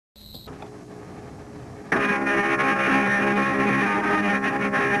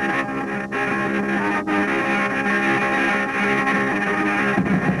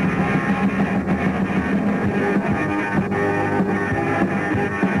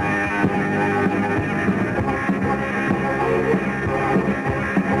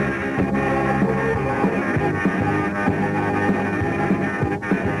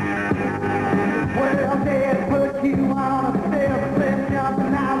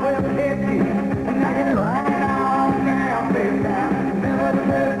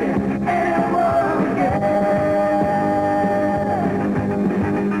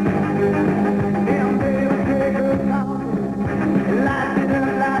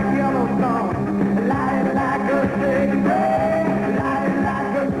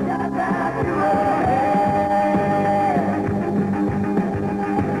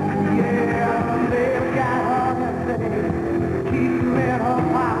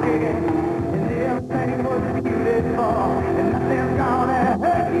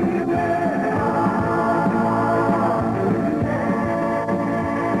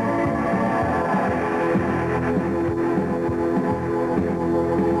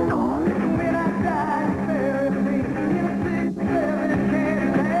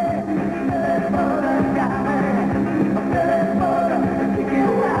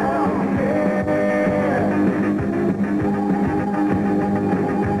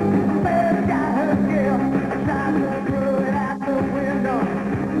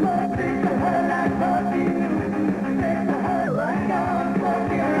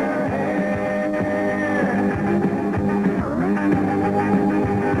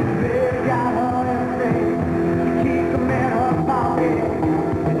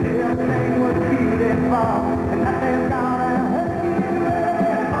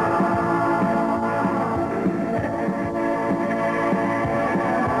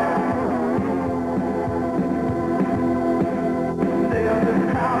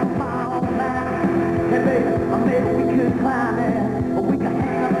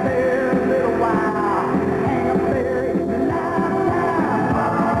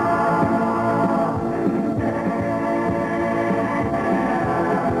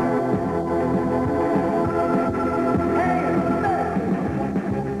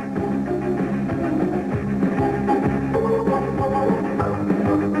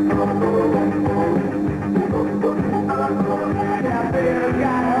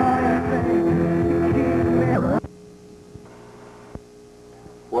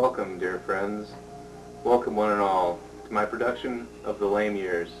lame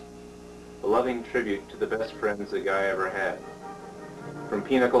years, a loving tribute to the best friends a guy ever had. From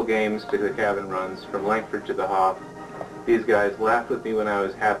pinochle games to the cabin runs, from Langford to the Hoff, these guys laughed with me when I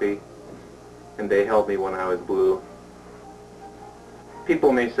was happy, and they held me when I was blue.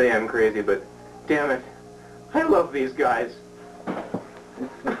 People may say I'm crazy, but damn it, I love these guys.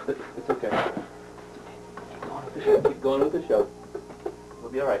 It's okay. Keep going with the show.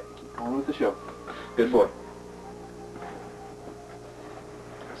 We'll be all right. Keep going with the show. Good boy.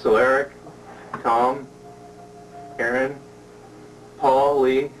 So Eric, Tom, Aaron, Paul,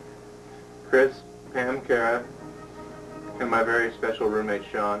 Lee, Chris, Pam, Kara, and my very special roommate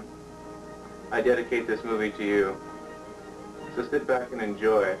Sean, I dedicate this movie to you. So sit back and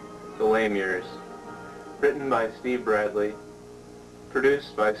enjoy The Lame Years. Written by Steve Bradley,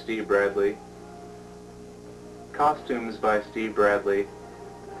 produced by Steve Bradley, costumes by Steve Bradley,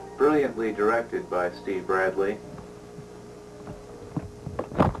 brilliantly directed by Steve Bradley.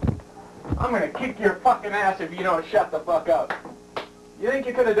 I'm gonna kick your fucking ass if you don't shut the fuck up. You think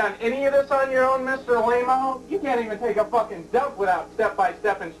you could have done any of this on your own, Mr. Lamo? You can't even take a fucking dump without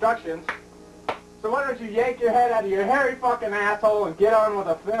step-by-step instructions. So why don't you yank your head out of your hairy fucking asshole and get on with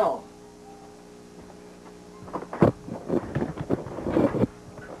the film?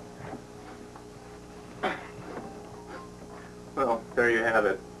 Well, there you have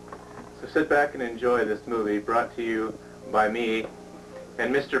it. So sit back and enjoy this movie brought to you by me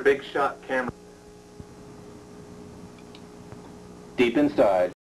and Mr. Big Shot Camera. Deep inside.